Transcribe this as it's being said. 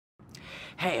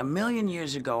Hey, a million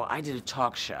years ago, I did a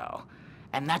talk show,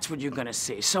 and that's what you're gonna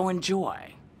see, so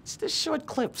enjoy. It's just short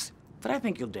clips, but I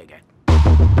think you'll dig it.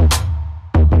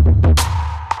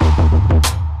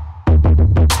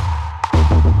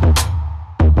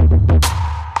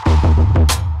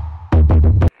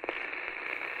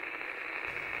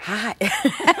 Hi.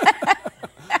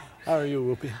 How are you,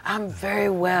 Whoopi? I'm very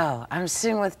well. I'm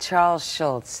sitting with Charles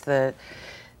Schulz, the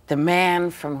man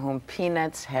from whom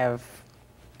peanuts have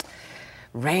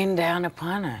rained down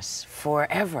upon us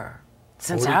forever.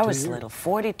 Since I was little,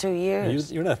 42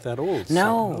 years. You're not that old.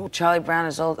 No, so. Charlie Brown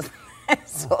is older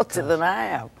than I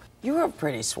am. You are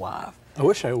pretty suave. I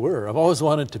wish I were. I've always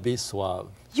wanted to be suave.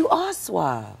 You are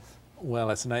suave. Well,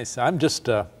 that's nice. I'm just,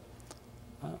 you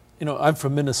know, I'm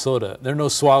from Minnesota. There are no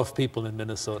suave people in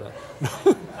Minnesota.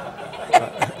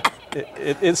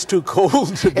 It's too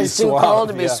cold to be suave. It's too cold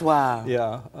to be suave.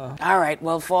 Yeah. All right,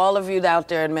 well, for all of you out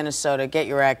there in Minnesota, get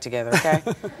your act together, okay?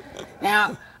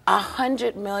 Now,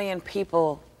 100 million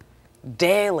people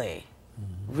daily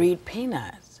read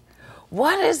Peanuts.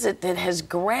 What is it that has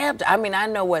grabbed, I mean, I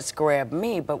know what's grabbed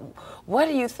me, but what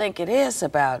do you think it is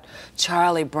about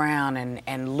Charlie Brown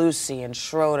and Lucy and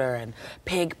Schroeder and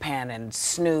Pigpen and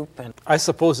Snoop? And I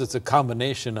suppose it's a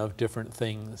combination of different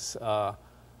things.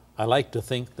 I like to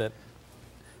think that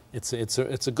it's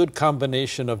a good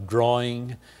combination of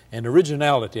drawing and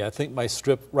originality. I think my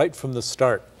strip, right from the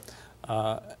start,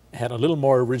 had a little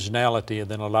more originality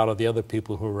than a lot of the other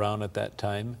people who were around at that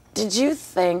time. Did you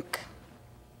think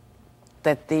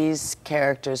that these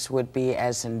characters would be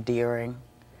as endearing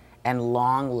and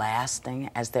long-lasting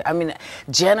as they... I mean,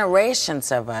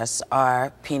 generations of us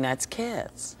are Peanuts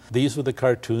kids. These were the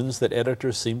cartoons that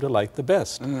editors seemed to like the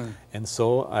best. And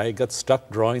so I got stuck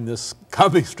drawing this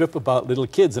comic strip about little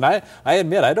kids. And I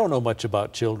admit, I don't know much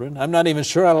about children. I'm not even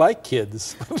sure I like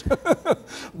kids.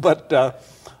 But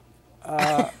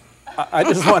I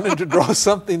just wanted to draw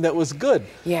something that was good.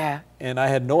 Yeah. And I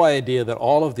had no idea that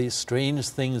all of these strange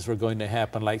things were going to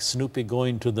happen, like Snoopy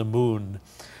going to the moon.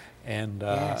 And,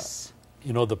 yes.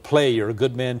 You know, the play, You're a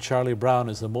Good Man, Charlie Brown,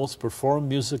 is the most performed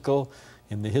musical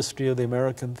in the history of the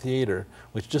American theater,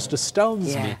 which just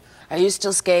astounds me. Are you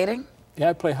still skating? Yeah,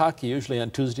 I play hockey usually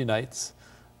on Tuesday nights.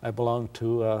 I belong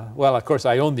to, well, of course,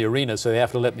 I own the arena, so they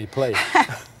have to let me play.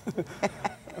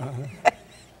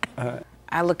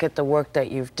 I look at the work that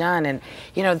you've done, and,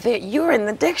 you know, you're in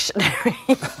the dictionary.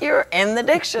 You're in the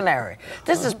dictionary.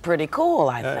 This is pretty cool,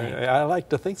 I think. I like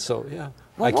to think so, yeah.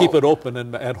 Well, I keep it open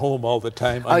and at home all the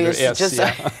time under S, just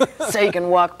so you can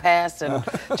walk past and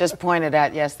just point it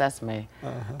out. Yes, that's me.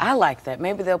 I like that.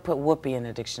 Maybe they'll put Whoopi in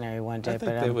the dictionary one day, I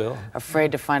think but they I'm will.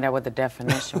 afraid to find out what the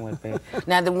definition would be.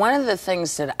 Now, one of the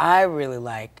things that I really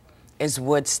like is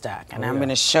Woodstock, and I'm going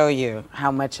to show you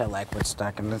how much I like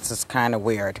Woodstock, and this is kind of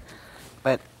weird,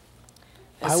 but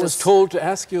I was told to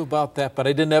ask you about that, but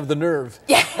I didn't have the nerve.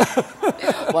 Yeah.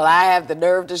 Well, I have the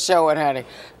nerve to show it, honey.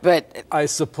 But I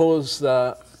suppose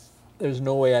there's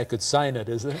no way I could sign it,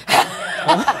 is there?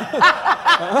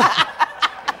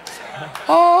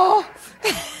 Oh.